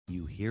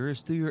hear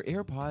us through your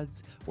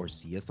AirPods or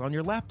see us on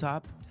your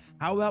laptop,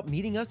 how about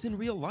meeting us in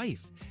real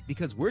life?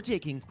 Because we're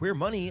taking Queer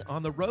Money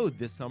on the road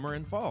this summer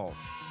and fall.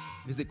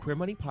 Visit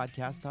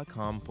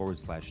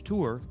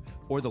queermoneypodcast.com/tour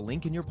or the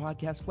link in your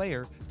podcast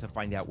player to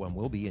find out when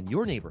we'll be in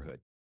your neighborhood.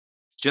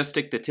 Just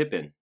stick the tip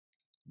in.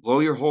 Blow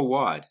your whole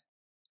wad.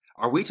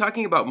 Are we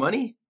talking about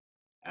money?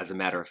 As a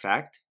matter of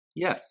fact,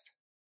 yes.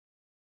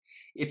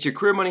 It's your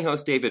Queer Money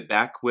host, David,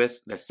 back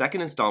with the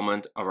second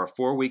installment of our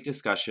 4-week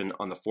discussion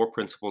on the 4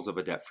 principles of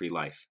a debt-free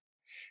life.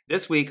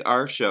 This week,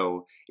 our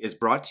show is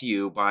brought to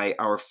you by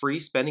our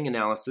free spending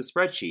analysis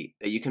spreadsheet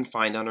that you can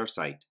find on our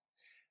site.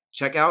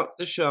 Check out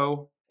the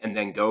show and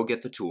then go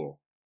get the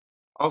tool.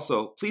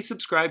 Also, please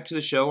subscribe to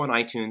the show on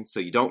iTunes so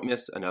you don't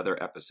miss another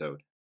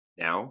episode.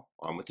 Now,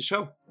 on with the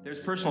show.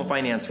 There's personal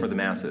finance for the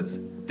masses.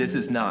 This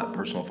is not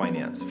personal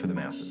finance for the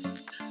masses.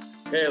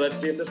 Okay, let's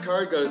see if this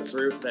card goes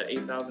through for that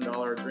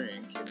 $8,000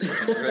 drink.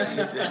 Right,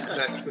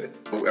 exactly.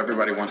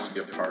 Everybody wants to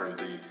be a part of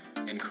the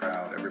in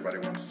crowd. Everybody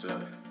wants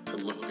to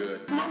look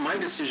good. My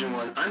decision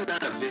was, I'm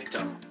not a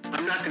victim.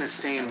 I'm not going to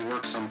stay and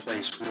work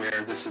someplace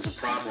where this is a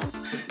problem.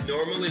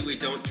 Normally we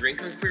don't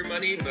drink on Queer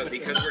Money, but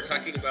because we're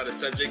talking about a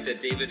subject that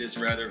David is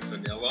rather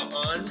vanilla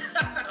on.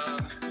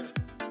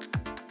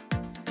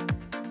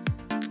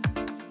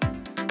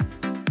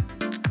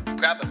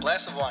 Grab a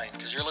glass of wine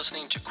because you're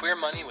listening to Queer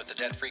Money with the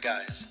Debt-Free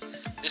Guys.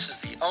 This is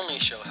the only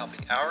show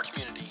helping our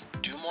community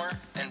do more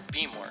and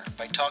be more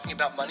by talking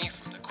about money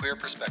from the queer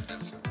perspective.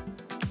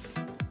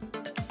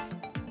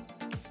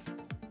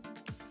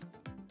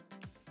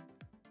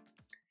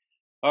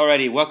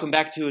 Alrighty, welcome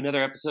back to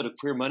another episode of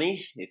Queer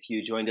Money. If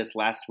you joined us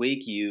last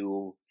week,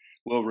 you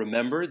will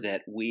remember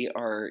that we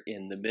are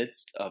in the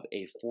midst of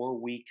a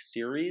 4-week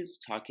series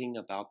talking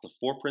about the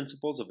 4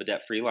 principles of a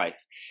debt-free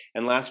life.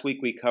 And last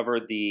week we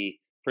covered the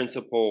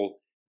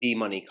principle be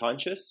money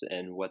conscious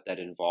and what that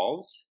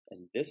involves.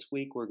 And this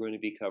week we're going to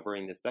be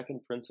covering the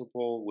second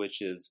principle,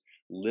 which is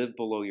live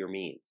below your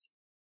means.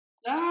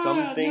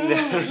 Don't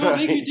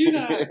make me do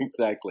that.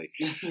 Exactly.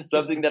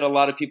 Something that a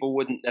lot of people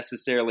wouldn't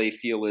necessarily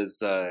feel is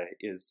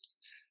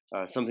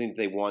something that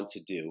they want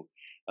to do.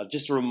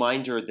 Just a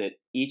reminder that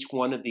each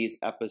one of these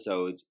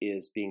episodes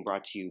is being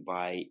brought to you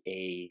by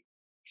a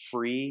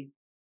free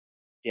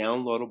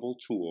downloadable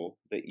tool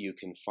that you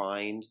can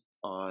find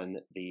on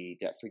the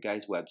Debt-Free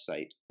Guys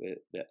website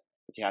that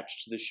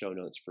attached to the show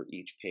notes for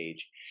each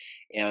page.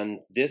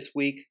 And this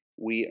week,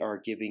 we are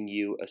giving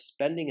you a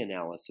spending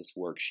analysis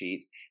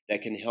worksheet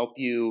that can help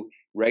you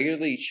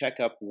regularly check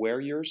up where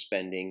you're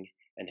spending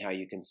and how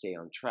you can stay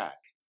on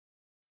track.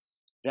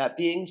 That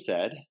being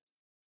said,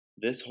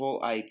 this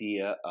whole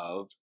idea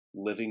of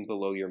living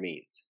below your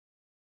means,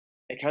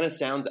 it kind of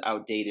sounds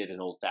outdated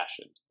and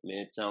old-fashioned. I mean,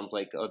 it sounds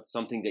like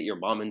something that your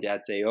mom and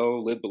dad say,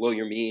 oh, live below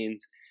your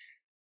means.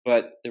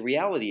 But the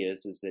reality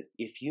is that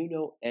if you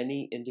know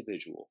any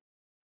individual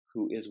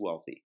who is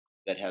wealthy,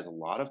 that has a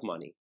lot of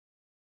money,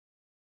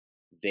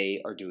 they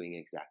are doing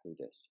exactly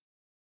this.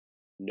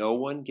 No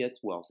one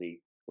gets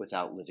wealthy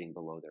without living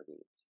below their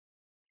means.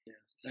 Yeah,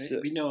 right?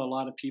 So, we know a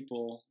lot of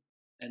people,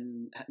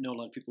 and know a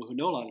lot of people who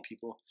know a lot of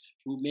people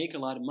who make a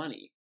lot of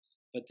money,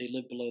 but they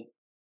live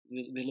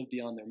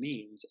beyond their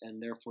means,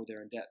 and therefore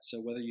they're in debt. So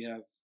whether you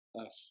have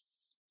a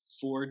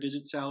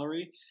 4-digit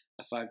salary,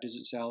 a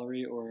 5-digit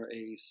salary, or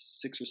a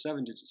 6 or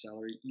 7-digit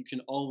salary, you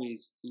can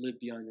always live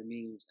beyond your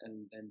means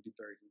and then be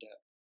buried in debt.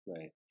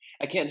 Right.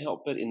 I can't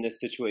help but in this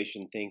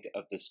situation think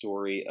of the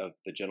story of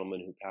the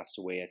gentleman who passed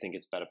away, I think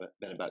it's been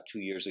about 2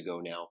 years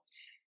ago now,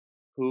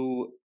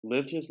 who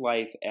lived his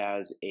life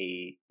as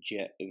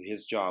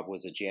his job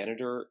was a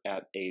janitor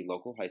at a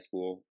local high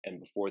school, and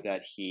before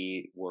that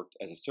he worked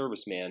as a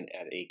serviceman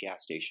at a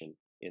gas station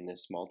in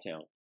this small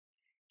town.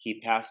 He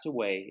passed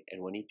away,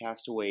 and when he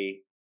passed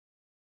away,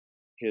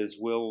 his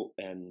will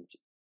and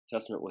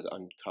testament was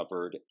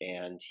uncovered,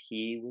 and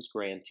he was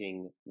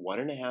granting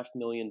 $1.5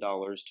 million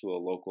to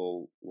a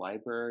local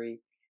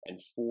library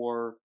and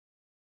 $4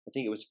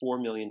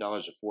 million or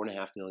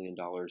 $4.5 million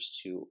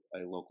to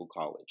a local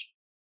college.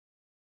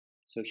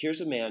 So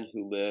here's a man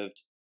who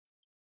lived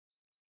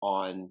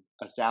on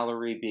a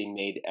salary being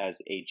made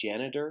as a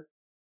janitor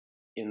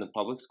in the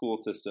public school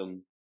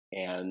system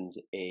and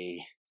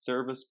a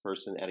service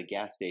person at a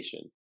gas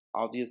station.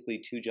 Obviously,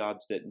 2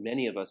 jobs that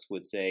many of us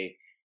would say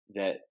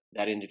that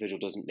individual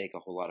doesn't make a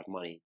whole lot of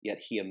money, yet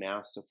he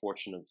amassed a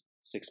fortune of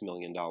 $6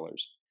 million.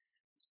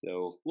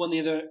 So, well, on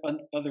the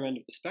other end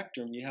of the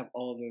spectrum, you have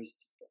all of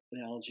those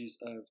analogies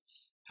of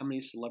how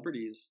many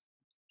celebrities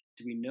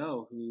do we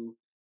know who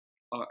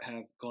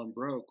have gone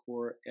broke,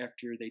 or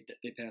after they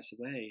pass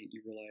away,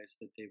 you realize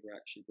that they were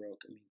actually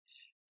broke. I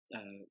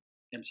mean,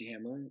 MC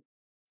Hammer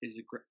is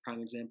a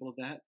prime example of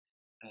that.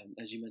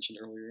 As you mentioned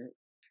earlier,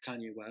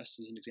 Kanye West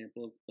is an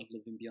example of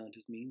living beyond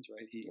his means,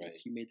 right? He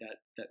made that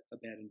a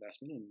bad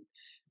investment, and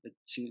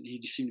he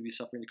seemed to be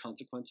suffering the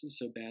consequences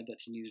so bad that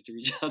he needed to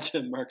reach out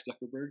to Mark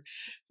Zuckerberg,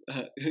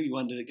 who he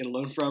wanted to get a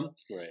loan from.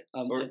 Right.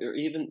 Or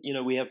even,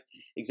 we have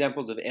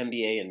examples of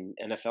NBA and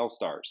NFL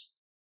stars,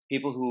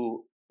 people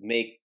who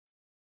make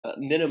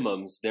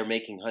minimums, they're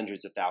making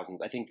hundreds of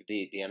thousands. I think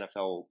the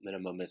NFL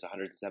minimum is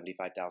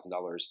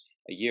 $175,000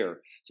 a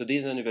year. So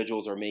these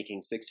individuals are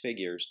making six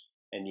figures,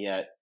 and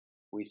yet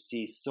we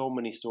see so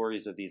many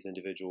stories of these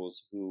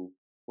individuals who,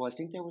 well, I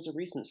think there was a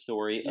recent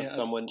story of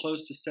someone.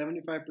 Close to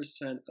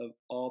 75% of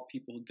all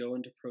people who go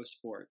into pro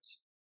sports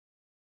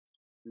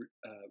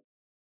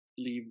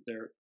leave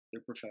their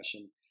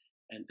profession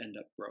and end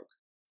up broke.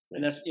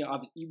 And that's,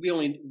 obviously, we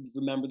only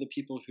remember the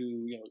people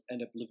who,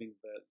 end up living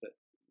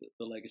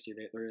the legacy.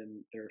 They're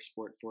in their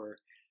sport for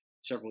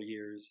several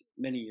years,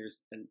 many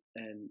years, and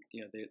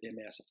they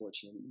amass a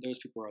fortune. And those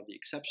people are the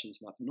exceptions,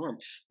 not the norm.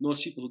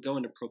 Most people who go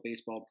into pro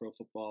baseball, pro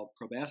football,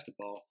 pro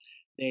basketball,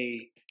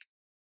 they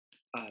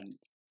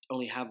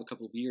only have a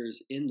couple of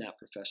years in that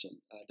profession.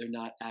 They're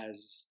not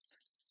as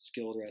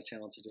skilled or as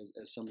talented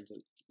as some of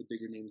the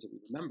bigger names that we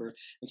remember.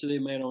 And so they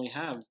might only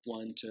have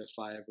 1 to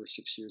 5 or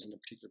 6 years in a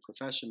particular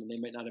profession, and they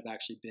might not have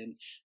actually been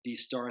the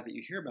star that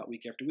you hear about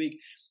week after week.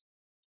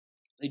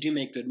 They do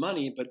make good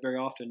money, but very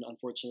often,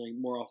 unfortunately,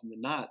 more often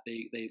than not,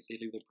 they leave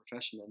their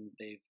profession and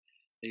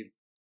they've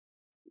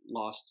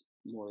lost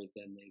more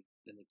than they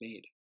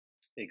made.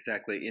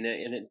 Exactly, and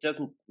it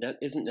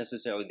isn't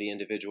necessarily the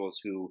individuals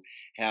who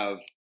have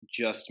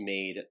just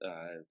made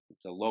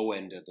the low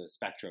end of the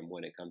spectrum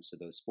when it comes to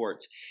those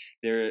sports.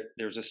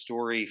 There's a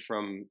story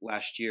from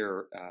last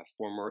year.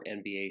 Former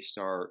NBA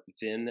star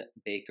Vin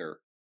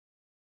Baker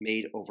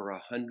made over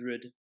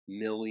 $100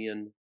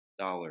 million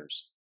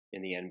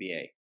in the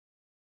NBA.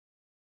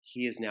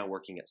 He is now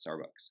working at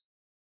Starbucks.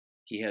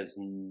 He has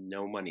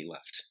no money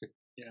left.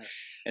 Yeah,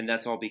 and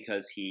that's all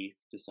because he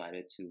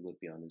decided to live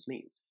beyond his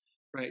means.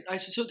 Right.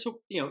 So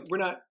we're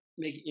not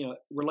making,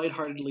 we're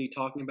lightheartedly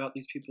talking about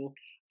these people.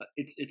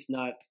 It's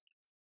not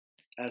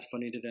as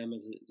funny to them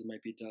as it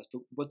might be to us.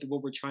 But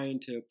what we're trying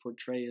to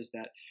portray is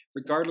that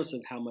regardless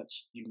of how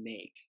much you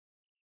make,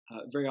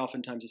 very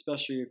oftentimes,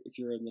 especially if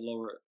you're in the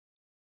lower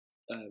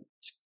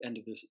end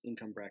of this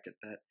income bracket,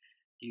 that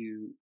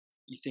you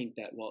think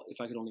that, well, if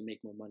I could only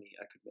make more money,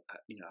 I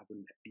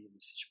wouldn't be in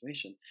this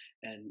situation,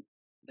 and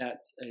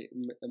that's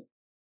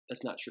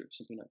not true.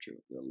 Simply not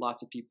true. There are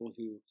lots of people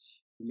who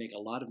make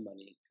a lot of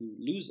money, who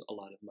lose a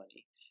lot of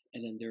money,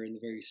 and then they're in the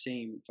very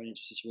same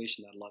financial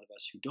situation that a lot of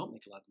us who don't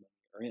make a lot of money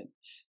are in.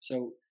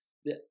 So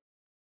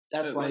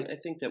that's why I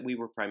think that we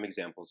were prime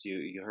examples.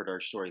 You heard our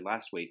story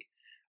last week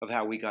of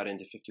how we got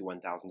into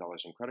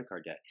 $51,000 in credit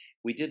card debt.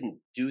 We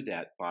didn't do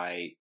that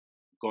by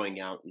going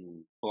out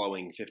and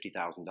blowing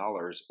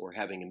 $50,000 or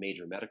having a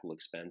major medical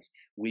expense.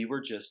 We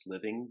were just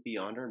living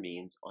beyond our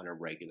means on a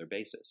regular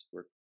basis.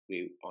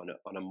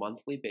 On a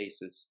monthly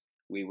basis,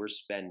 we were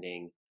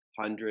spending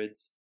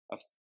hundreds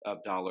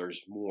of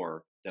dollars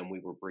more than we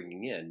were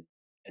bringing in,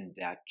 and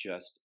that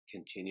just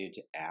continued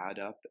to add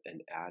up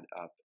and add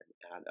up and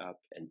add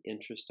up, and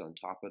interest on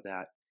top of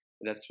that.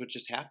 And that's what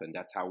just happened.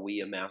 That's how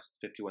we amassed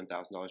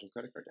 $51,000 in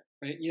credit card debt.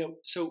 Right.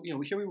 So here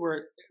we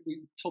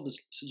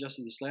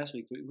suggested this last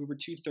week. We were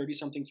two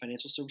 30-something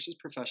financial services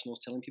professionals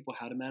telling people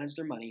how to manage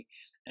their money,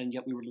 and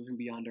yet we were living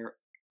beyond our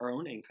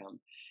own income.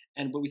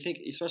 And what we think,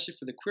 especially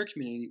for the queer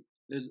community,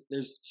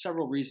 there's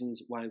several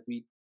reasons why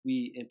we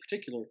in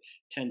particular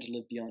tend to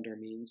live beyond our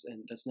means,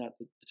 and that's not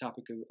the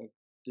topic of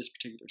this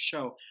particular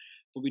show.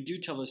 But we do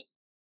tell us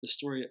the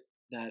story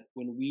that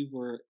when we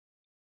were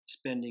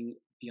spending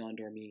beyond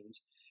our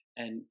means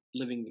and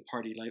living the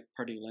partying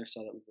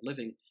lifestyle that we were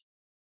living,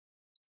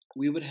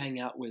 we would hang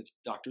out with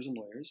doctors and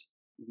lawyers.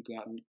 We would go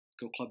out and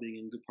go clubbing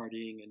and good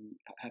partying and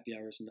happy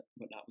hours and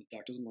whatnot with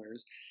doctors and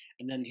lawyers.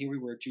 And then here we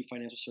were, two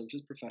financial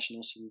services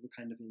professionals, so we were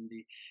kind of in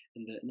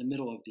the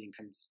middle of the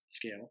income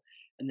scale.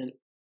 And then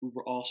we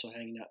were also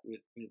hanging out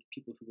with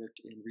people who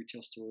worked in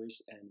retail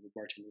stores and with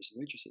bartenders and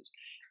waitresses.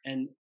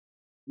 And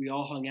we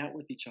all hung out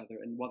with each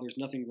other. And while there's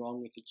nothing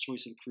wrong with the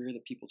choice of career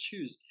that people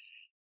choose,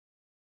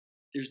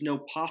 there's no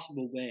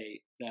possible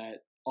way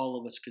that all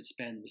of us could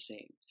spend the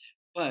same.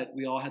 But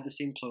we all had the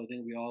same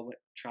clothing. We all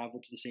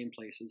traveled to the same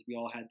places. We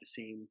all had the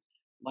same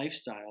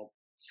lifestyle,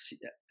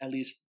 at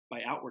least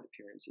by outward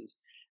appearances.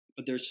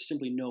 But there's just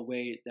simply no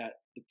way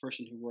that the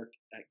person who worked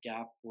at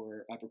Gap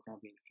or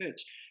Abercrombie &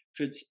 Fitch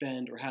could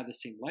spend or have the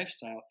same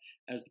lifestyle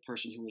as the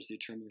person who was the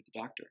attorney or the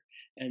doctor.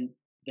 And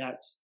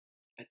that's,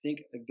 I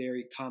think, a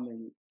very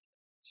common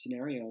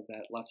scenario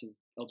that lots of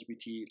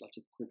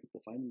queer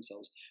people find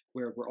themselves,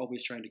 where we're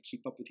always trying to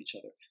keep up with each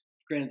other.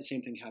 Granted, the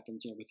same thing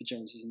happens, with the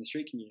Joneses in the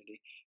straight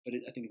community, but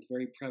I think it's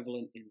very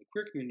prevalent in the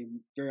queer community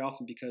very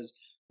often because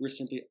we're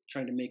simply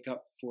trying to make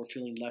up for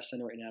feeling less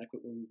than or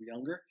inadequate when we were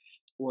younger,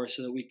 or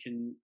so that we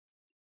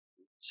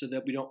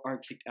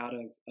aren't kicked out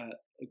of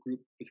a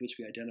group with which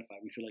we identify.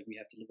 We feel like we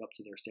have to live up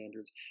to their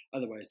standards,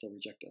 otherwise they'll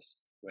reject us.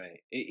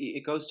 Right.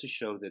 It goes to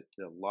show that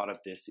a lot of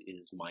this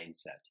is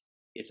mindset.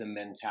 It's a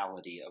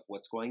mentality of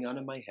what's going on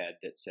in my head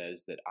that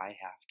says that I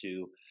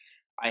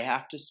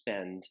have to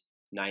spend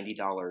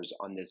 $90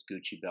 on this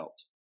Gucci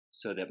belt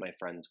so that my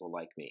friends will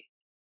like me.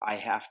 I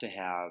have to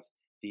have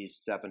these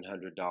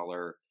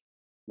 $700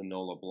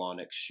 Manolo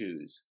Blahnik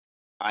shoes.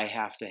 I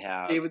have to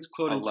have David's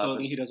quoting 11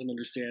 clothing he doesn't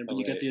understand, but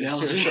you Right. get the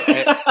analogy.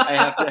 I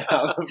have to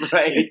have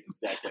right,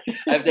 exactly.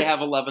 I have to have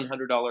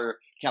 $1,100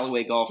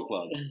 Callaway golf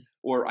clubs,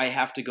 or I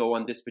have to go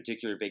on this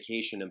particular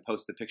vacation and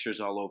post the pictures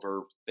all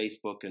over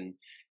Facebook and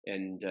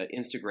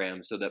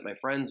Instagram so that my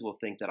friends will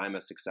think that I'm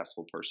a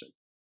successful person.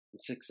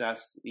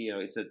 Success,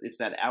 it's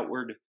that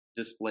outward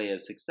display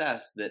of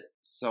success that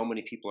so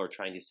many people are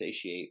trying to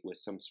satiate with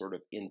some sort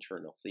of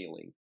internal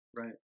feeling.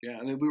 Right. Yeah.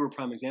 I mean, we were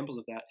prime examples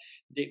of that.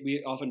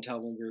 We often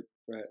tell when we're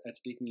at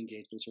speaking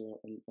engagements or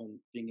on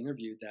being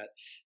interviewed that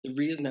the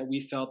reason that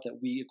we felt that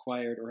we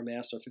acquired or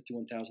amassed our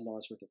 $51,000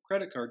 worth of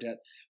credit card debt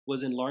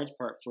was in large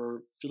part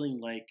for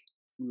feeling like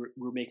we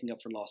were making up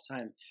for lost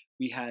time.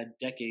 We had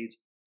decades,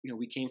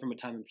 we came from a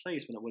time and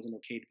place when it wasn't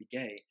okay to be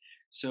gay.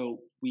 So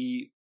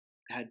we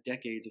had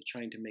decades of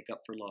trying to make up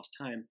for lost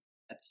time.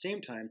 At the same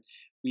time,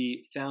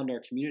 we found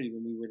our community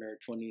when we were in our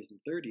 20s and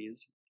 30s,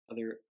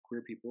 other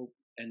queer people,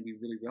 and we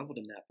really reveled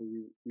in that, but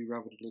we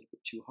reveled a little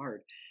bit too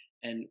hard.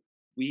 And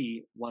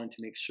we wanted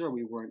to make sure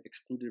we weren't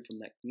excluded from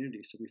that community,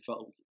 so we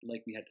felt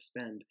like we had to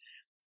spend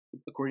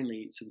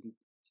accordingly so we can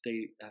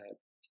stay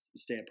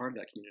a part of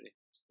that community.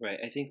 Right.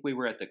 I think we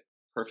were at the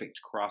perfect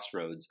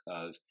crossroads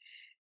of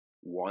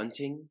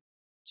wanting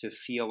to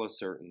feel a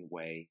certain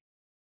way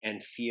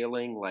and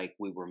feeling like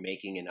we were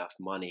making enough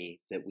money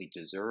that we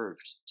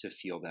deserved to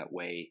feel that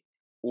way,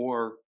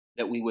 or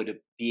that we would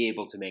be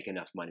able to make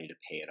enough money to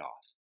pay it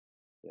off.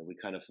 We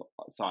kind of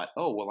thought,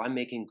 oh, well, I'm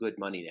making good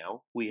money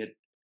now. We had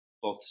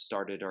both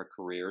started our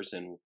careers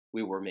and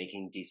we were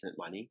making decent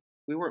money.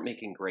 We weren't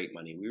making great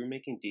money. We were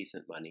making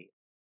decent money.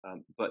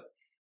 But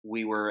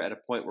we were at a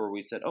point where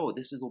we said, oh,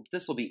 this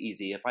will be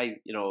easy. If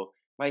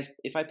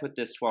I put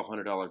this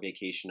 $1,200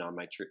 vacation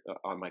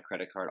on my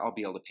credit card, I'll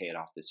be able to pay it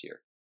off this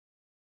year.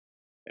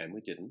 And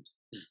we didn't.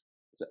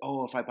 So,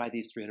 oh, if I buy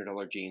these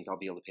 $300 jeans, I'll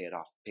be able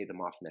to pay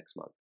them off next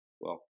month.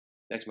 Well,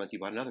 next month you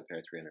bought another pair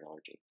of $300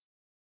 jeans.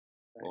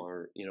 Right.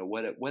 Or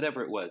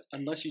whatever it was.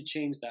 Unless you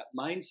change that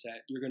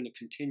mindset, you're going to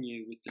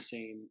continue with the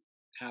same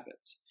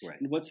habits.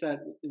 Right. And what's that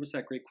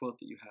great quote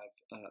that you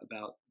have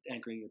about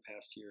anchoring your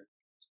past year?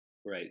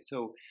 Right.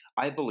 So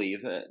I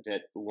believe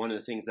that one of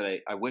the things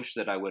that I wish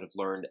that I would have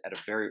learned at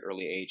a very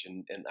early age,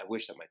 and I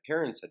wish that my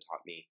parents had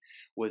taught me,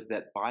 was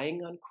that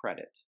buying on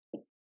credit,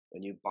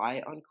 when you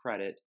buy on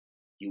credit,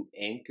 you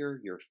anchor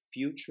your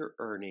future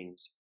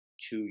earnings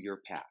to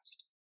your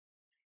past.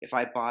 If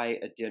I buy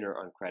a dinner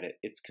on credit,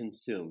 it's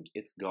consumed,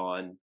 it's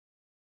gone,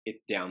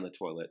 it's down the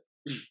toilet,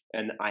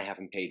 and I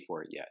haven't paid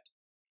for it yet.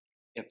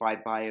 If I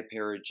buy a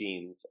pair of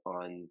jeans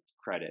on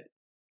credit,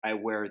 I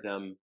wear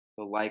them,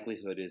 the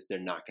likelihood is they're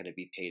not going to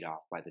be paid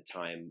off by the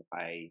time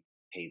I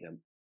pay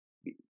them.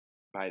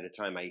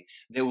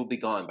 They will be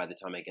gone by the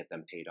time I get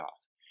them paid off.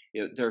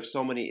 There are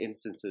so many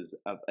instances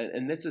of,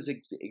 and this is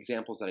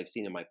examples that I've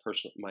seen in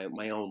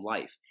my own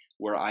life,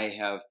 where I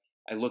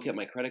looked at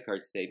my credit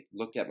card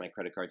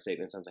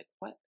statements. I was like,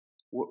 what?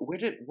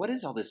 What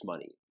is all this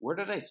money? Where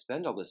did I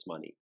spend all this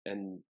money?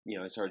 And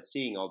I started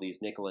seeing all these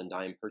nickel and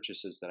dime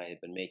purchases that I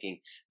had been making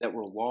that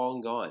were long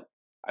gone.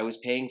 I was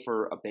paying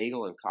for a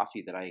bagel and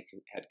coffee that I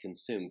had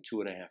consumed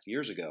 2.5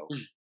 years ago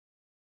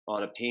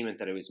on a payment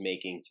that I was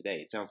making today.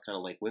 It sounds kind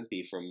of like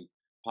Wimpy from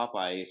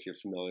Popeye, if you're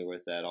familiar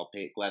with that. I'll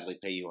gladly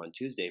pay you on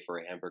Tuesday for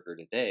a hamburger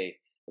today.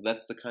 But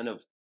that's the kind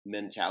of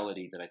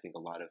mentality that I think a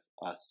lot of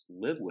us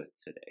live with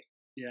today.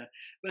 Yeah,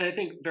 but I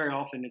think very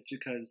often it's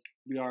because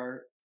we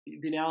are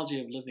the analogy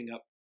of living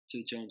up to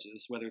the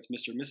Joneses, whether it's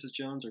Mr. and Mrs.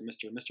 Jones or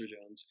Mr. and Mr.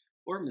 Jones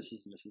or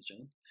Mrs. and Mrs.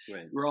 Jones.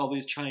 Right. We're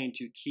always trying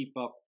to keep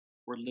up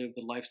or live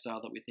the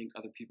lifestyle that we think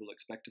other people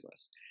expect of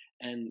us.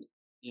 And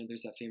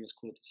there's that famous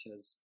quote that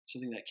says,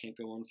 something that can't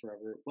go on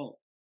forever, it won't.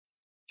 It's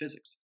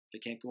physics. If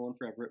it can't go on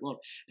forever, it won't.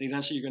 And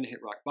eventually you're going to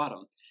hit rock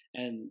bottom.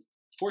 And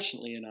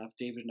fortunately enough,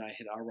 David and I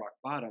hit our rock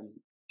bottom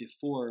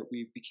before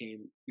we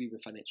were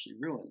financially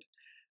ruined.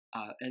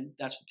 And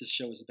that's what this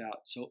show is about.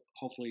 So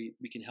hopefully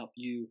we can help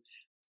you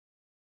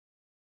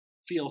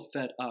feel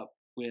fed up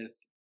with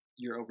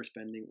your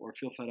overspending or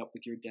feel fed up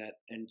with your debt,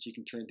 and so you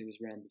can turn things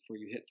around before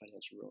you hit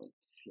financial ruin.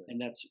 Right. And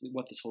that's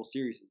what this whole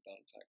series is about,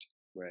 in fact.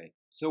 Right.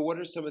 So what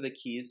are some of the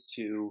keys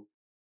to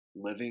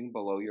living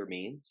below your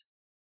means?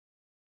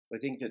 I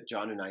think that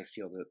John and I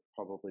feel that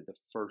probably the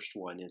first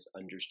one is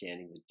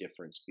understanding the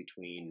difference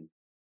between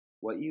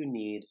what you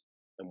need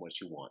and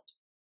what you want.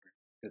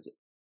 Because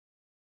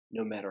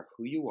no matter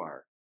who you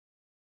are,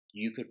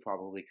 you could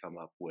probably come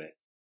up with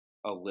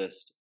a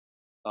list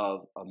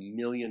of $1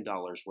 million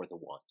worth of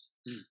wants.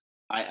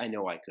 I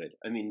know I could.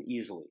 I mean,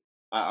 easily.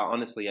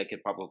 Honestly, I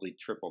could probably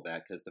triple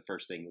that, because the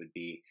first thing would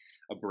be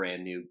a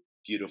brand new,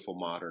 beautiful,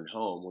 modern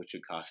home, which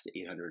would cost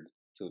 $800,000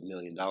 to $1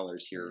 million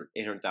here,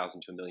 $800,000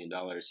 to $1 million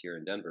here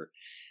in Denver.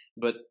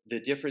 But the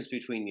difference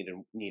between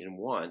need and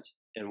want,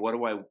 and what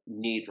do I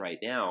need right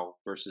now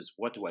versus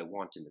what do I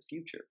want in the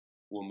future?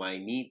 Will my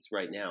needs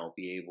right now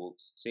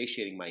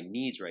satiating my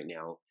needs right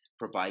now,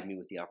 provide me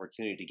with the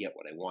opportunity to get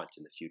what I want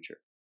in the future?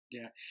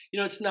 Yeah.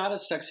 It's not a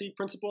sexy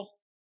principle,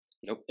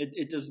 Nope.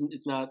 It doesn't.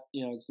 It's not.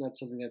 It's not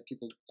something that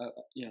people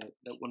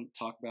that want to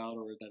talk about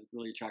or that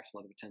really attracts a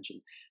lot of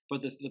attention.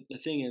 But the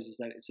thing is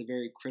that it's a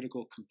very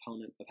critical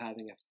component of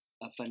having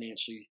a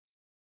financially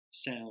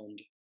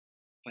sound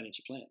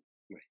financial plan.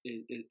 Right.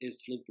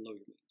 Is to live below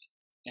your means.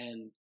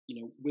 And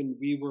when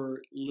we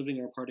were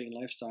living our partying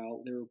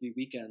lifestyle, there would be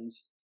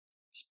weekends,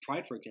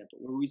 Pride for example,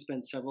 where we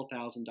spend several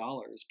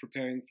 $1,000s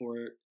preparing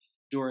for,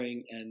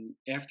 during, and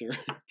after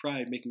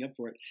Pride, making up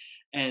for it,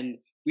 and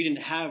we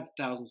didn't have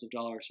thousands of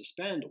dollars to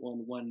spend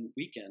on one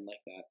weekend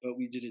like that, but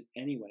we did it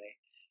anyway,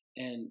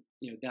 and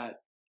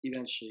that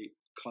eventually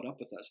caught up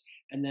with us.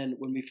 And then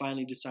when we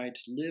finally decided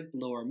to live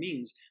below our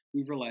means,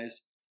 we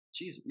realized,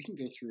 geez, we can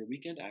go through a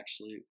weekend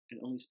actually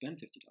and only spend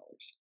 $50.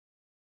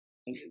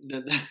 And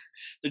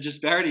the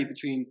disparity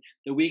between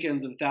the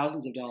weekends of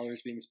thousands of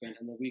dollars being spent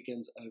and the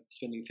weekends of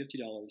spending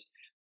 $50,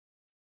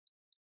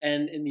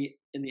 and in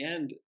the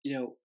end,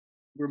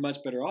 we're much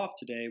better off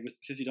today with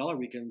 $50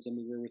 weekends than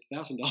we were with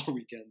 $1,000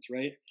 weekends,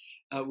 right?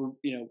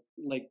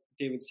 Like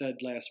David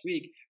said last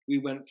week, we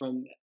went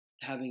from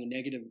having a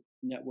negative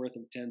net worth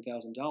of $10,000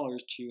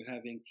 to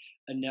having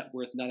a net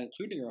worth, not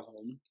including our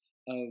home,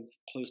 of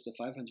close to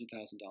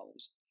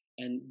 $500,000.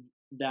 And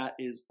that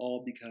is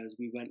all because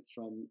we went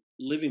from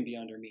living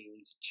beyond our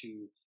means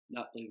to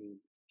not living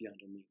beyond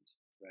our means.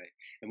 Right.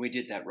 And we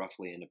did that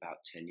roughly in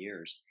about 10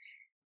 years.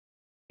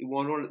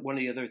 One of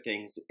the other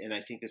things, and I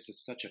think this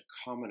is such a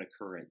common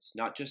occurrence,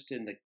 not just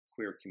in the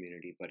queer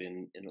community, but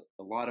in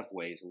a lot of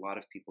ways, a lot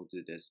of people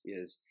do this,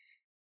 is,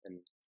 and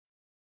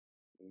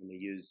I'm going to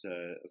use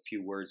a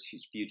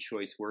few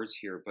choice words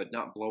here, but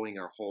not blowing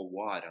our whole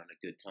wad on a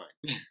good time.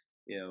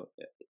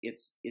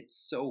 It's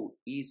so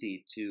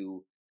easy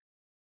to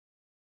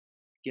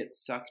get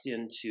sucked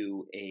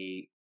into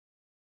an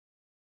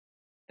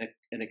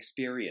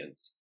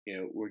experience.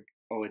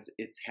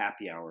 It's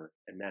happy hour,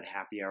 and that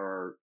happy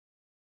hour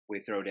we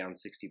throw down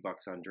 $60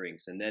 on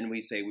drinks, and then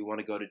we say we want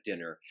to go to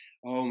dinner.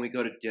 Oh, and we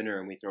go to dinner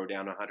and we throw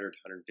down $100, $150,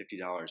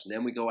 and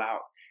then we go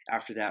out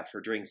after that for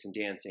drinks and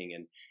dancing,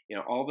 and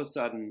all of a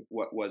sudden,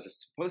 what was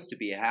supposed to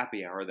be a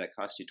happy hour that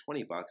cost you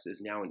 $20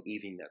 is now an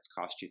evening that's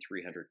cost you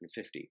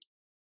 $350.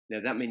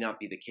 Now, that may not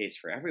be the case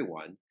for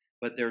everyone,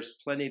 but there's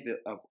plenty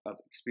of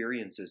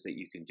experiences that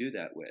you can do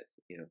that with.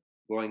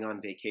 Going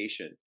on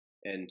vacation,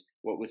 and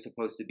what was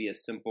supposed to be a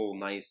simple,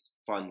 nice,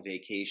 fun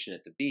vacation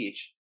at the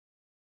beach,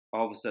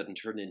 all of a sudden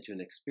turned into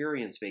an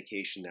experience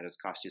vacation that has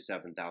cost you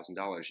 $7,000,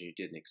 and you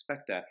didn't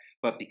expect that,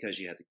 but because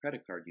you had the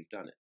credit card, you've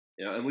done it.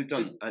 And we've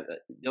done.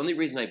 The only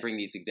reason I bring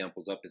these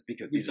examples up is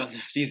because these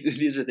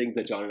are things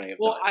that John and I have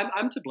done. Well,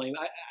 I'm to blame.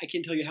 I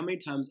can't tell you how many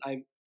times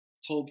I've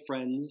told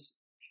friends,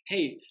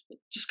 hey,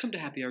 just come to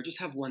happy hour, just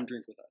have one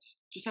drink with us.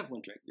 Just have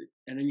one drink,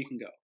 and then you can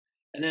go.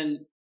 And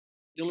then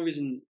the only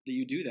reason that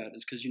you do that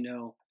is because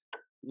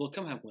well,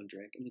 come have one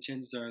drink, and the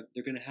chances are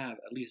they're going to have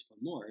at least one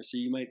more. So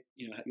you might,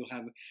 you'll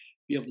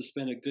be able to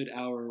spend a good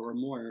hour or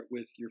more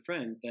with your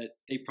friend that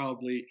they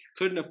probably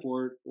couldn't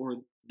afford,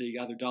 or the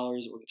other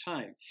dollars or the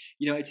time.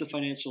 It's a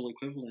financial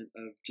equivalent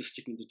of just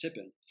sticking the tip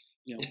in.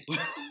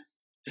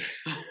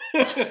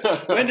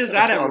 When does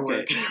that ever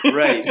work?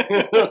 Right.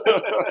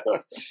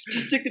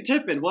 Just stick the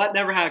tip in. Well, that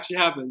never actually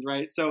happens,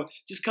 right? So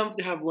just come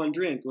to have one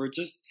drink, or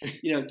just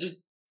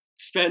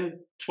spend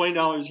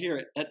 $20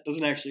 here. That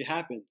doesn't actually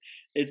happen.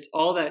 It's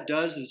all that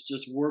does is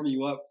just warm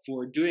you up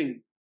for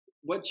doing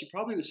what you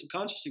probably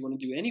subconsciously want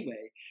to do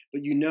anyway,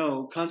 but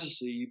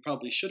consciously you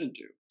probably shouldn't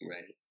do.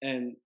 Right.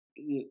 And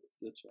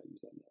that's why I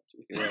use that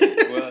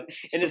analogy. Right. Well,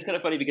 and it's kind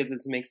of funny because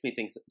this makes me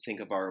think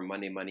of our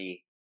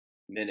Money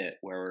Minute,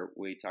 where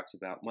we talked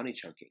about money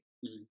chunking,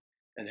 mm-hmm.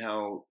 and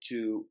how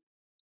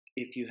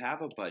if you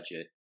have a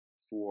budget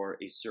for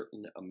a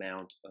certain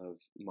amount of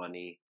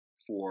money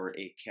for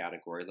a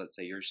category, let's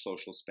say your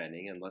social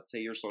spending, and let's say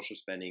your social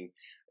spending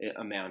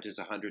amount is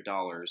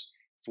 $100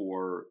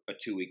 for a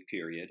 2-week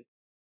period.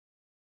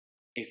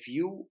 If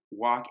you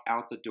walk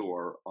out the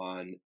door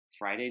on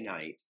Friday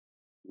night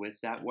with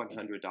that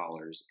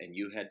 $100 and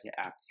you head to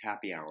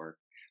happy hour,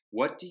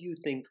 what do you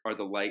think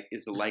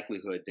is the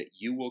likelihood that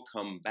you will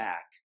come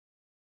back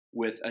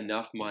with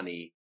enough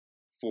money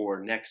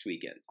for next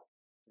weekend?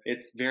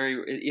 It's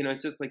very,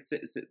 it's just like,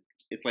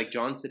 it's like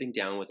John sitting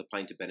down with a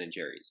pint of Ben and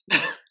Jerry's.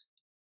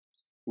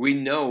 We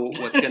know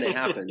what's going to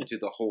happen to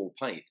the whole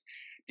pint.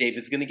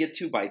 David's going to get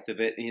 2 bites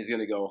of it, and he's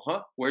going to go,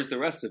 where's the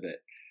rest of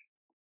it?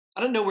 I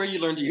don't know where you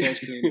learned to eat ice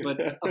cream,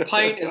 but a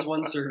pint is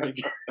one serving.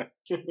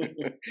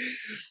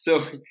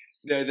 So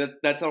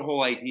that's the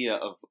whole idea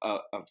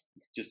of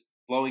just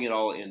blowing it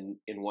all in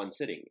one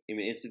sitting. I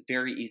mean, it's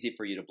very easy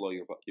for you to blow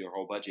your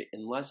whole budget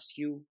unless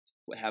you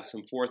have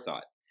some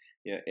forethought.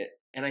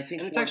 And I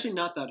think, and it's actually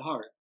not that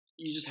hard.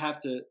 You just have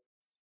to,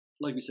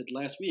 like we said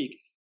last week,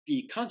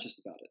 be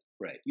conscious about it.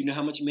 Right. You know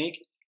how much you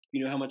make.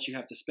 You know how much you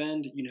have to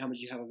spend. You know how much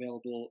you have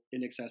available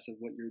in excess of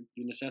what your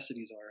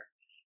necessities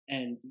are.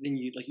 And then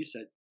like you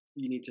said,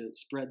 you need to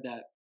spread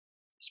that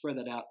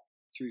out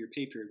through your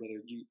pay period,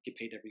 whether you get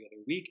paid every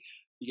other week,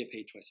 you get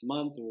paid twice a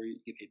month, or you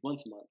get paid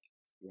once a month.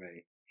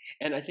 Right.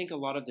 And I think a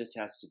lot of this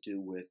has to do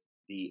with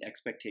the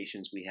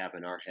expectations we have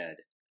in our head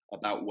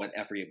about what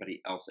everybody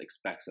else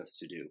expects us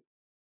to do.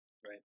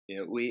 Right.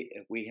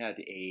 We had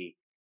a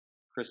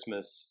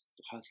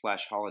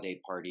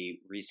Christmas/holiday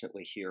party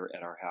recently here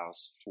at our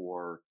house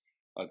for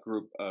a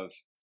group of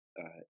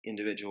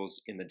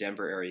individuals in the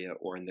Denver area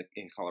or in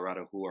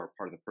Colorado who are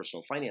part of the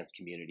personal finance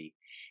community,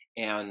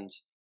 and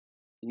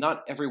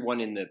not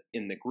everyone in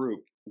the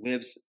group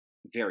lives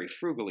very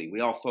frugally. We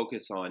all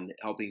focus on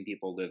helping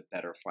people live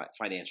better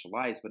financial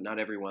lives, but not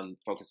everyone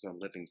focuses on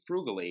living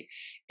frugally.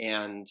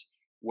 And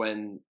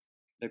when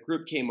the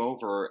group came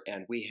over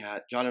and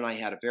John and I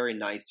had a very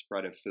nice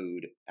spread of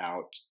food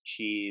out,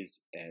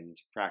 cheese and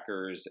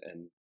crackers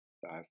and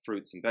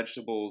fruits and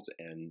vegetables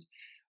and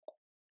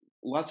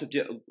lots of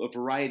a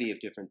variety of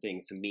different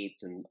things, some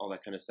meats and all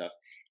that kind of stuff.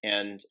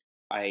 And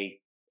I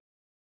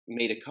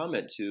made a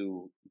comment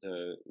to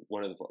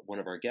one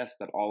of our guests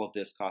that all of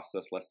this cost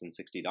us less than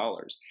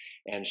 $60,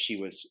 and she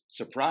was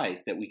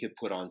surprised that we could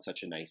put on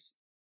such a nice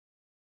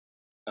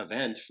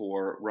event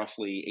for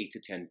roughly 8 to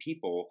 10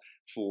 people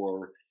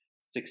for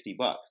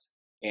 $60.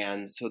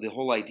 And so the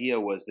whole idea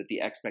was that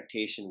the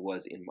expectation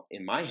was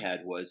in my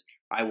head was,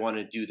 I want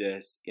to do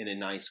this in a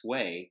nice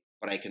way,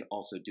 but I can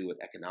also do it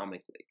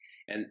economically.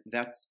 And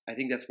I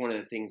think that's one of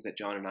the things that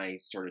John and I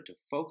started to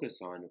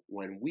focus on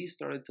when we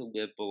started to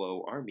live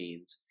below our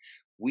means.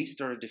 We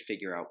started to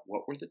figure out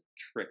what were the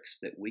tricks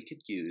that we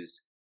could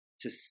use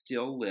to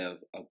still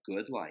live a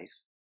good life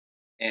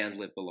and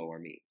live below our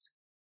means.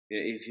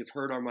 If you've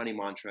heard our money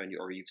mantra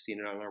or you've seen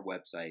it on our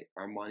website,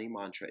 our money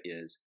mantra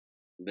is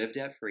live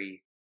debt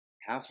free,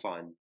 have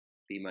fun,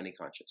 be money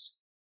conscious.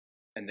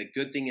 And the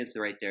good thing is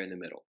right there in the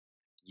middle.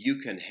 You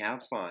can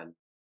have fun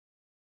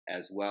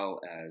as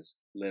well as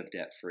live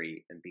debt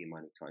free and be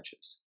money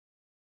conscious.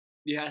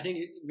 Yeah, I think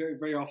very,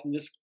 very often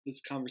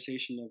this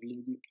conversation of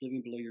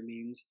living below your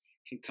means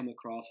can come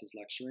across as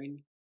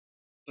lecturing,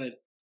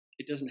 but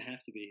it doesn't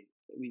have to be.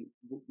 I mean,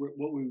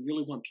 what we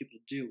really want people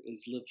to do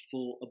is live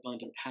full,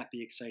 abundant,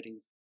 happy,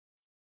 exciting,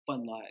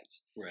 fun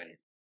lives. Right.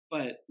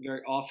 But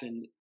very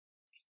often,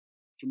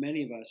 for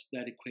many of us,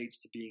 that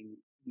equates to being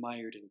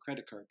mired in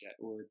credit card debt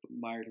or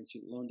mired in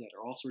student loan debt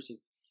or all sorts of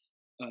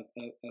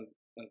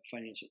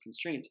financial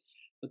constraints.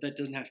 But that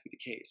doesn't have to be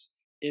the case.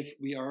 If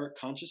we are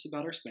conscious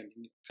about our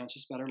spending,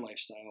 conscious about our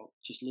lifestyle,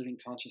 just living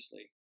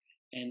consciously,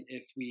 and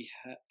if we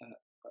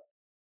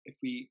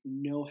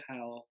know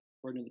how,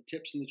 or know the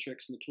tips and the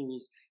tricks and the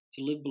tools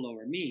to live below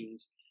our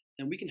means,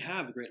 then we can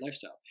have a great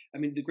lifestyle. I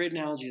mean, the great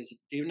analogy is that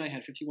Dave and I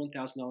had $51,000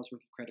 worth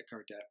of credit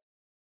card debt.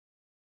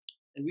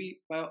 And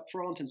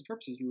for all intents and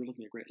purposes, we were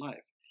living a great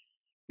life.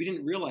 We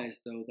didn't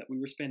realize, though, that we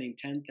were spending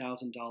 $10,000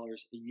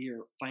 a year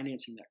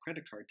financing that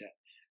credit card debt.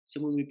 So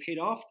when we paid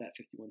off that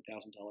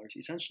 $51,000,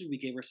 essentially we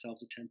gave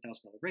ourselves a $10,000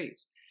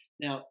 raise.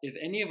 Now, if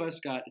any of us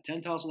got a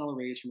 $10,000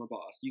 raise from our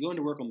boss, you go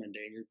into work on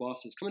Monday and your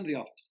boss says, come into the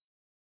office.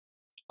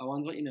 I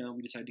want to let you know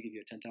we decided to give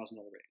you a $10,000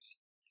 raise.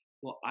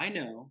 Well, I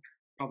know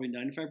probably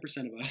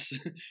 95% of us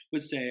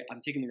would say,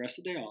 I'm taking the rest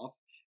of the day off,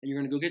 and you're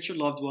going to go get your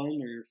loved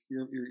one or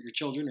your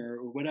children or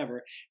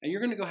whatever, and you're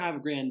going to go have a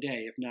grand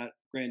day, if not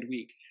grand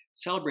week,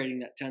 celebrating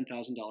that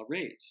 $10,000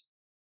 raise.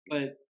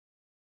 But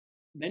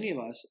many of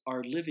us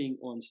are living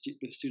with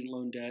student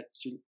loan debt,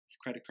 student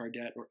credit card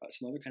debt, or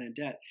some other kind of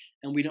debt,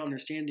 and we don't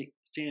understand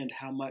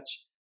how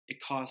much it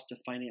costs to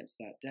finance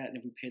that debt. And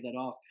if we pay that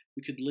off,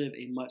 we could live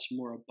a much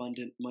more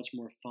abundant, much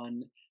more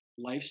fun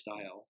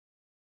lifestyle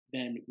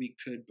than we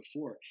could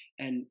before.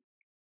 And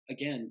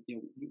again,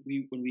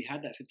 when we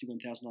had that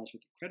 $51,000 worth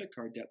of credit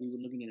card debt, we were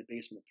living in a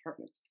basement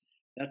apartment.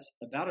 That's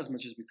about as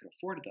much as we could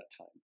afford at that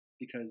time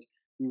because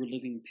we were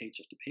living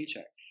paycheck to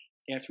paycheck.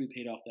 After we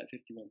paid off that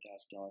 $51,000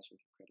 worth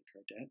of credit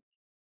card debt,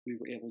 we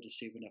were able to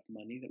save enough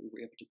money that we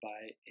were able to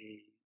buy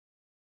a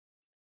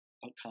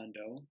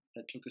condo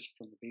that took us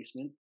from the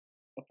basement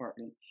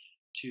apartment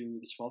to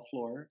the 12th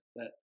floor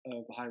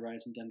of a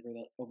high-rise in Denver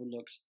that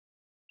overlooks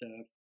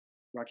the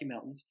Rocky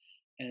Mountains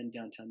and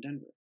downtown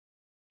Denver.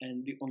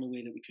 And the only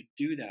way that we could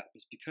do that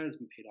was because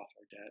we paid off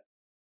our debt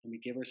and we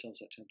gave ourselves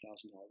that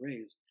 $10,000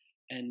 raise.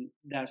 And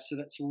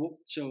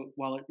so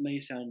while it may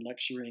sound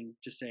lecturing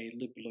to say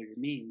live below your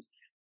means,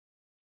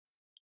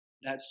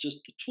 that's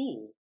just the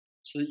tool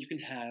so that you can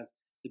have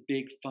the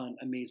big, fun,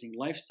 amazing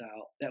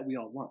lifestyle that we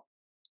all want.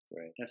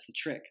 Right. That's the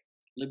trick.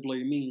 Live below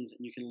your means,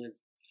 and you can live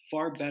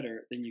far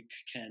better than you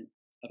can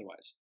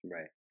otherwise.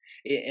 Right.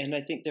 And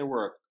I think there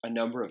were a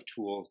number of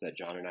tools that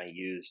John and I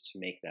used to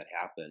make that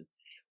happen.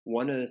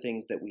 One of the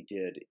things that we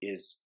did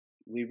is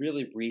we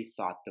really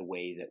rethought the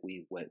way that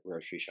we went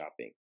grocery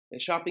shopping.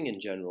 And shopping in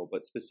general,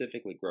 but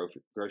specifically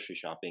grocery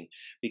shopping,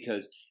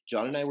 because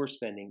John and I were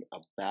spending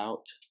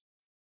about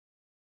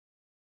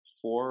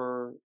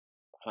 $400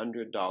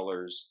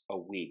 a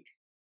week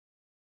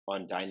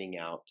on dining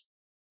out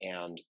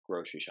and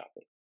grocery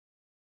shopping.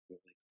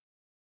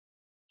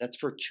 That's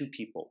for two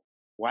people.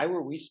 Why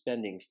were we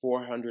spending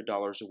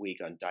 $400 a week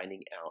on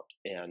dining out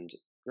and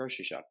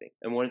grocery shopping?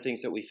 And one of the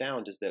things that we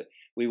found is that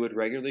we would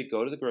regularly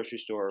go to the grocery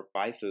store,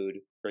 buy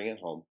food, bring it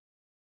home,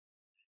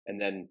 and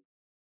then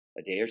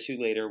a day or two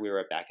later, we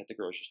were back at the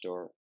grocery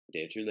store. A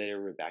day or two later,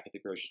 we were back at the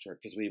grocery store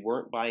because we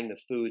weren't buying the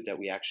food that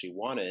we actually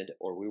wanted,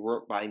 or we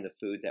weren't buying the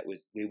food that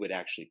we would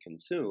actually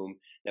consume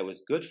that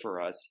was good for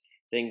us,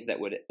 things that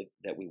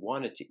we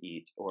wanted to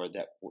eat, or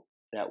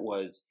that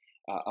was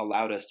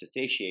allowed us to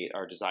satiate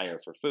our desire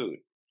for food.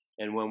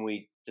 And when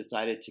we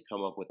decided to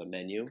come up with a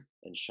menu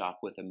and shop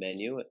with a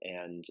menu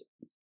and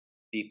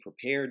be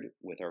prepared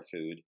with our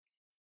food,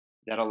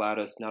 that allowed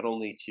us not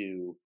only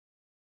to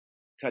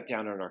cut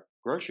down on our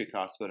grocery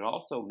costs, but it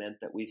also meant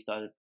that we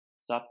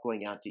stopped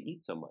going out to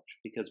eat so much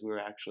because we were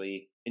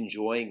actually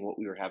enjoying what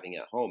we were having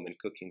at home and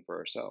cooking for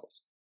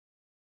ourselves.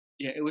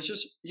 Yeah, it was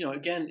just,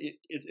 again,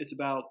 it's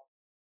about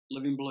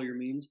living below your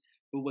means.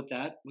 But what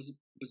that was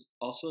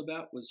also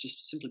about was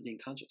just simply being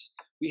conscious.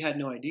 We had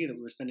no idea that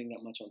we were spending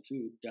that much on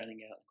food, dining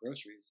out, and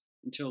groceries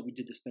until we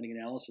did the spending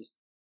analysis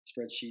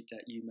spreadsheet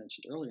that you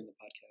mentioned earlier in the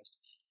podcast.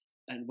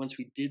 And once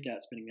we did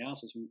that spending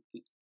analysis,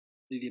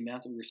 the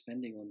amount that we were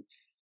spending on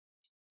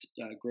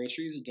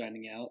groceries,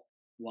 dining out,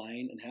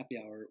 wine, and happy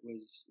hour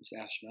was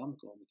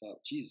astronomical. And we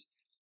thought, geez,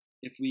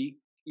 if we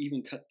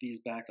even cut these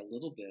back a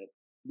little bit,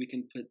 we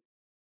can put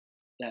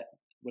that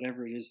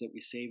whatever it is that we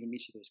save in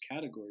each of those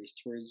categories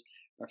towards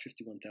our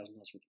 $51,000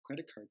 worth of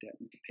credit card debt,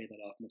 and we could pay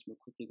that off much more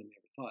quickly than we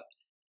ever thought.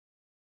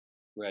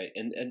 Right.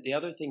 And the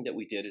other thing that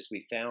we did is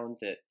we found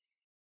that,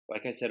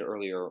 like I said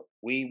earlier,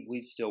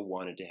 we still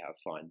wanted to have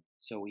fun.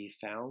 So we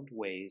found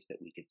ways that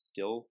we could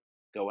still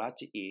go out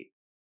to eat,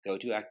 go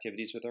do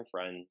activities with our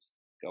friends,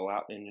 go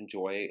out and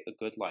enjoy a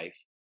good life,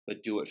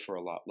 but do it for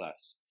a lot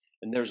less.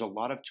 And there's a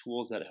lot of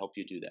tools that help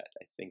you do that.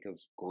 I think of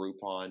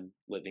Groupon,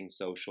 Living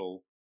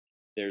Social.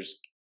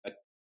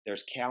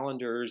 There's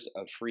calendars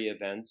of free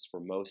events for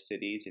most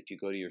cities. If you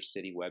go to your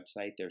city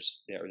website,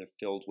 they're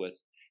filled with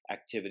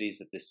activities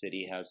that the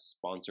city has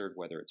sponsored,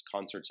 whether it's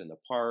concerts in the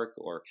park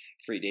or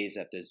free days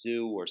at the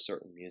zoo or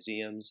certain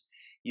museums.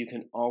 You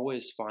can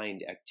always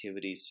find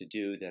activities to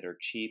do that are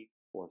cheap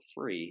or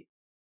free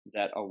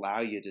that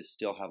allow you to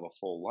still have a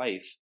full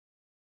life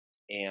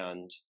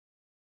and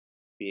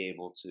be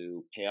able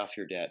to pay off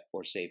your debt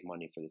or save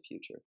money for the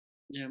future.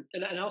 Yeah,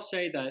 and I'll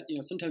say that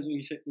sometimes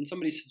when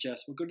somebody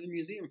suggests, well, go to the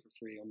museum for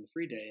free on the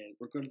free day,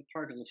 or go to the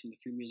park and listen to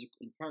free music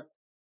in the park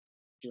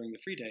during the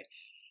free day,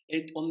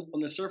 on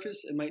the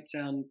surface it might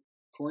sound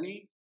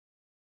corny,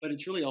 but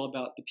it's really all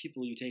about the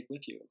people you take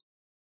with you.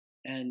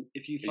 And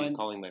if you Are you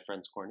calling my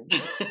friends corny?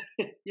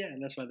 Yeah,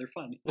 and that's why they're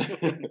fun.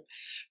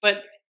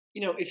 But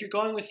if you're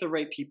going with the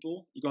right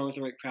people, you're going with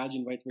the right crowd, you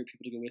invite the right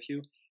people to go with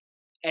you.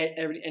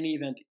 Any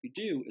event that you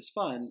do is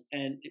fun,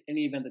 and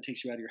any event that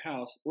takes you out of your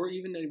house, or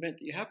even an event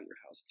that you have at your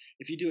house,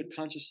 if you do it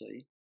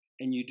consciously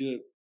and you do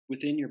it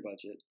within your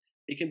budget,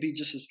 it can be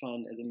just as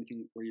fun as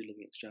anything where you're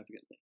living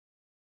extravagantly.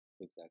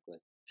 Exactly.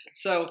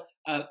 So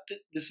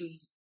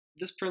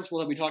this principle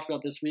that we talked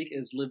about this week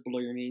is live below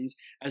your means.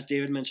 As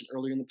David mentioned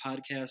earlier in the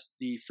podcast,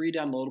 the free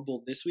downloadable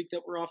this week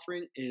that we're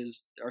offering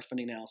is our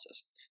spending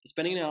analysis. The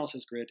spending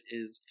analysis grid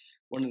is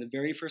one of the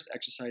very first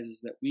exercises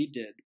that we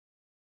did.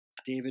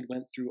 David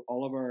went through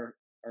all of our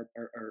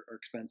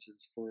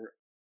expenses for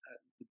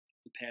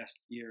the past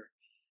year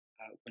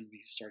when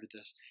we started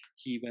this.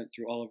 He went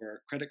through all of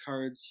our credit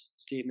cards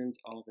statements,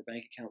 all of our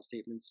bank account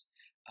statements,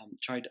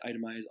 tried to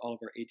itemize all of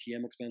our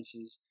ATM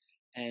expenses.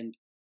 And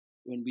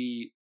when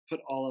we put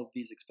all of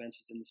these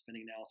expenses in the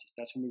spending analysis,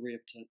 that's when we were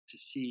able to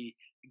see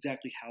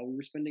exactly how we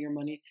were spending our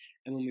money.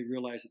 And when we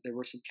realized that there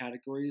were some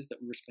categories that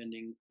we were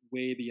spending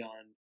way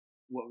beyond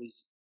what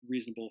was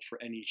reasonable for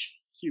any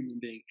human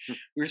being.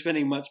 We were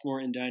spending much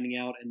more in dining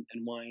out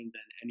and wine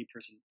than any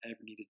person ever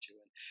needed to.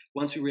 And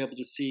once we were able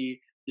to see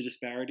the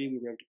disparity, we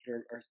were able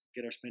to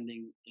get our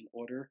spending in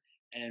order,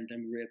 and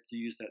then we were able to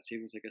use that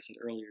savings, like I said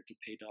earlier, to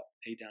pay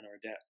down our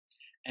debt.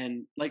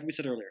 And like we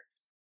said earlier,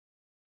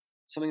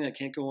 something that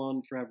can't go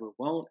on forever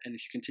won't, and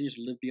if you continue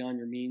to live beyond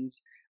your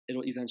means,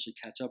 it'll eventually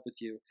catch up with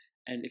you.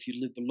 And if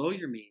you live below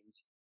your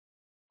means,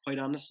 quite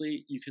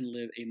honestly, you can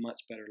live a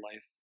much better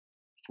life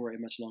for a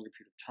much longer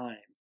period of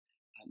time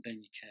than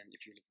you can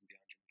if you're living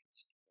beyond your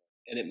means.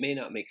 And it may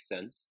not make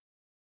sense.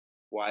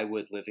 Why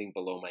would living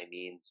below my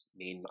means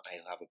mean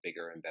I'll have a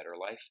bigger and better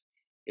life?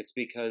 It's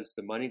because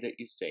the money that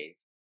you save,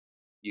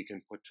 you can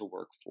put to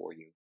work for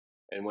you.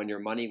 And when your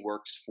money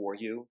works for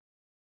you,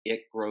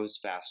 it grows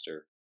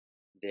faster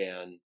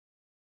than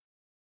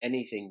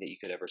anything that you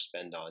could ever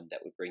spend on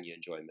that would bring you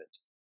enjoyment.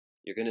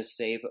 You're going to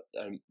save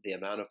the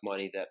amount of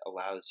money that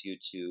allows you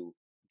to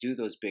do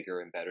those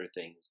bigger and better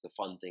things, the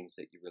fun things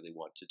that you really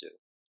want to do.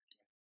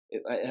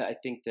 I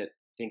think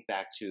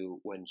back to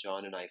when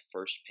John and I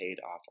first paid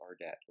off our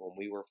debt. When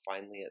we were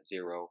finally at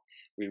zero,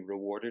 we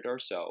rewarded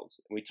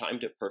ourselves. We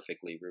timed it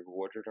perfectly. We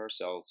rewarded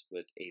ourselves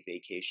with a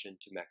vacation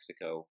to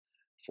Mexico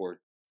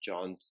for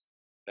John's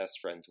best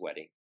friend's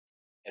wedding.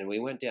 And we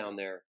went down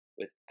there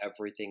with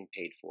everything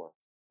paid for.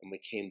 And we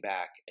came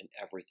back and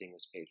everything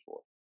was paid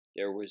for.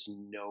 There was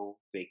no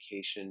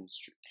vacation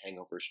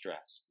hangover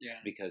stress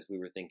because we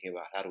were thinking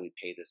about how do we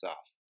pay this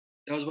off.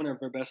 That was one of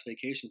our best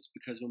vacations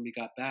because when we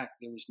got back,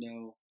 there was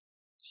no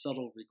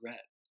subtle regret.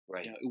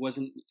 Right. It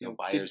wasn't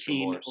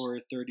 15 or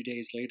 30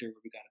 days later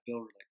where we got a bill.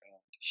 We're like, oh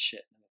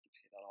shit, I have to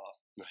pay that off.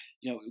 Right.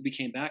 We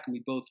came back and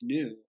we both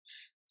knew,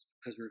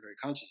 because we were very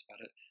conscious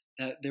about it,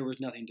 that there was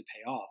nothing to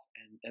pay off,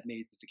 and that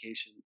made the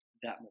vacation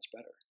that much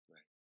better.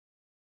 Right.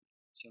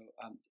 So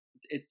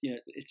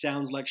it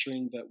sounds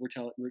lecturing, but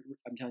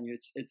I'm telling you,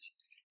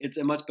 it's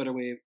a much better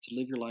way to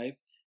live your life,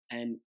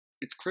 and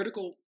it's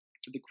critical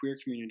for the queer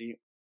community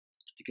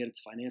to get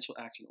its financial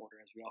act in order,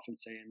 as we often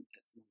say when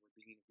we're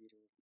being interviewed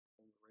or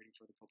when we're writing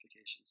for the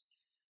publications,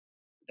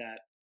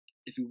 that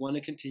if we want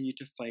to continue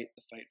to fight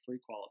the fight for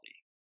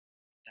equality,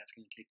 that's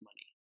going to take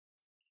money.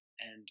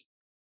 And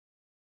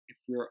if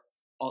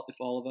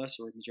all of us,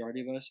 or a majority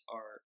of us,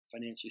 are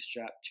financially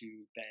strapped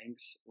to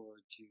banks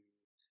or to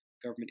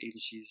government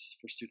agencies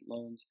for student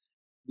loans,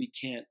 we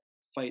can't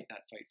fight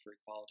that fight for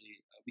equality.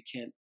 We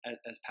can't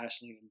as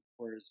passionately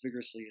or as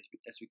vigorously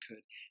as we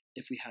could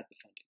if we had the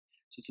funding.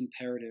 So it's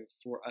imperative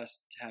for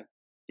us to have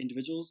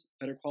individuals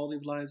better quality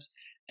of lives,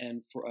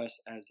 and for us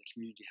as a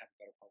community have a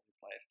better quality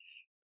of life,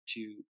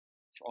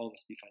 for all of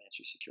us to be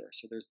financially secure.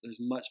 So there's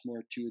much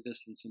more to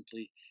this than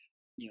simply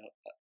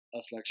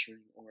us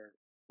lecturing or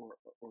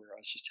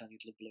us just telling you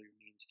to live below your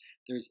means.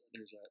 There's a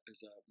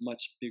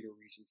much bigger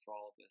reason for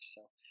all of this.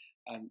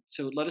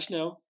 So let us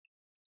know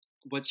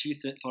what you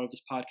thought of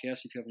this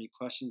podcast. If you have any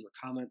questions or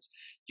comments,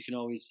 you can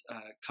always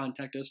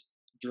contact us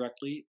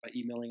directly by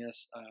emailing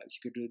us. If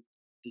you go to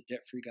the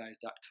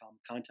debtfreeguys.com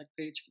contact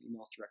page, you can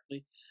email us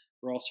directly.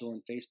 We're also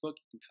on Facebook.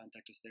 You can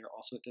contact us there,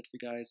 also at Debt Free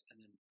Guys,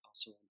 and then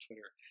also on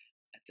Twitter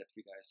at Debt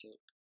Free Guys.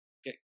 So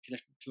get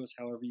connected to us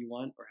however you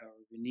want or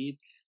however you need.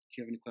 If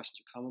you have any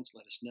questions or comments,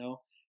 let us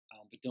know.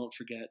 But don't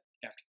forget,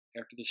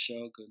 after the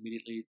show, go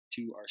immediately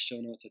to our show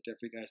notes at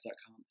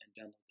debtfreeguys.com and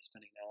download the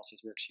spending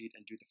analysis worksheet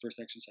and do the first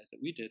exercise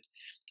that we did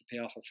to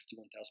pay off our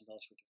 $51,000 worth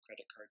of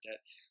credit card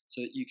debt, so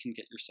that you can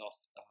get yourself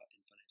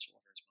in financial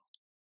order as well.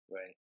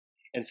 Right.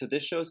 And so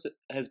this show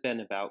has been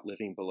about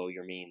living below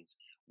your means.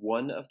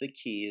 One of the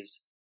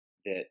keys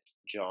that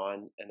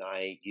John and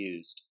I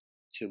used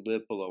to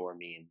live below our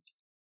means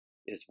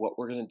is what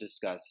we're going to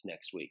discuss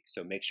next week.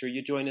 So make sure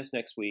you join us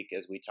next week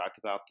as we talk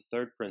about the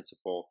third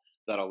principle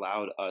that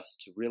allowed us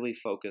to really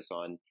focus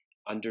on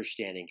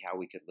understanding how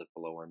we could live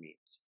below our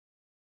means.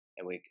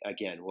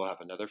 And we'll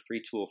have another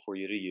free tool for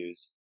you to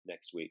use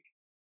next week.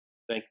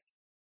 Thanks.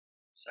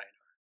 Sayonara.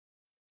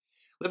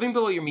 Living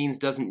below your means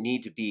doesn't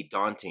need to be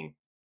daunting.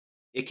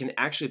 It can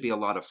actually be a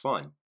lot of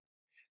fun.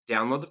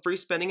 Download the free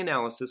spending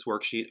analysis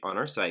worksheet on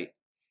our site.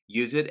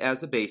 Use it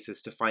as a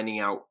basis to finding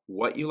out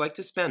what you like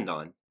to spend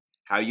on,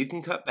 how you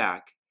can cut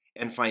back,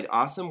 and find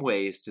awesome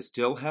ways to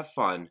still have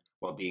fun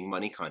while being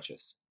money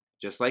conscious,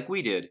 just like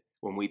we did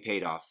when we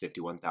paid off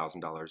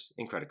 $51,000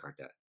 in credit card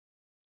debt.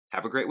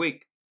 Have a great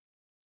week.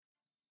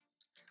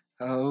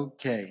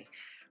 Okay.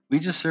 We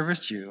just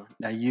serviced you.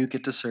 Now you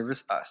get to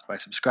service us by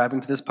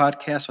subscribing to this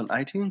podcast on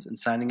iTunes and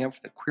signing up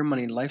for the Queer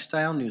Money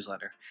Lifestyle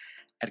newsletter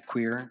at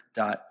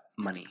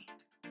queer.money.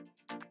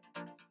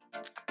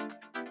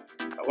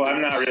 Well,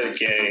 I'm not really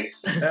gay.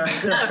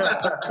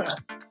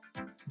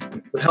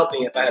 It would help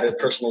me if I had a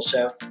personal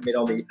chef made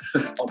all my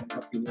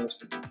healthy meals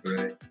for me.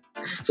 Right.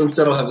 So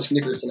instead I'll have a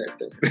Snickers tonight for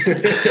dinner.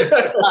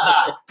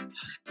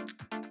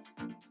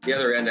 The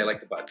other end, I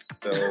like the butts.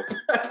 So.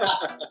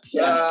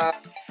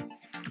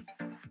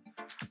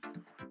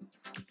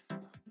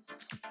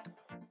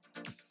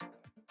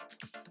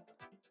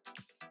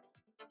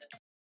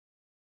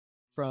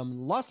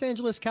 From Los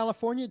Angeles,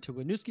 California to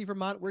Winooski,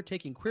 Vermont, we're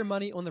taking Queer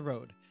Money on the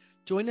road.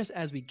 Join us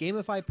as we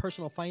gamify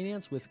personal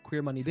finance with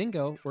Queer Money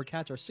Bingo, or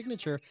catch our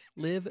signature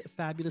Live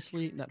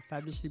Fabulously, Not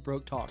Fabulously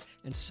Broke talk,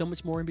 and so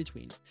much more in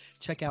between.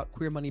 Check out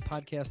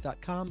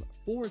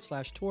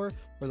queermoneypodcast.com/tour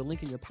or the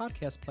link in your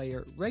podcast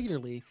player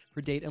regularly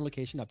for date and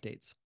location updates.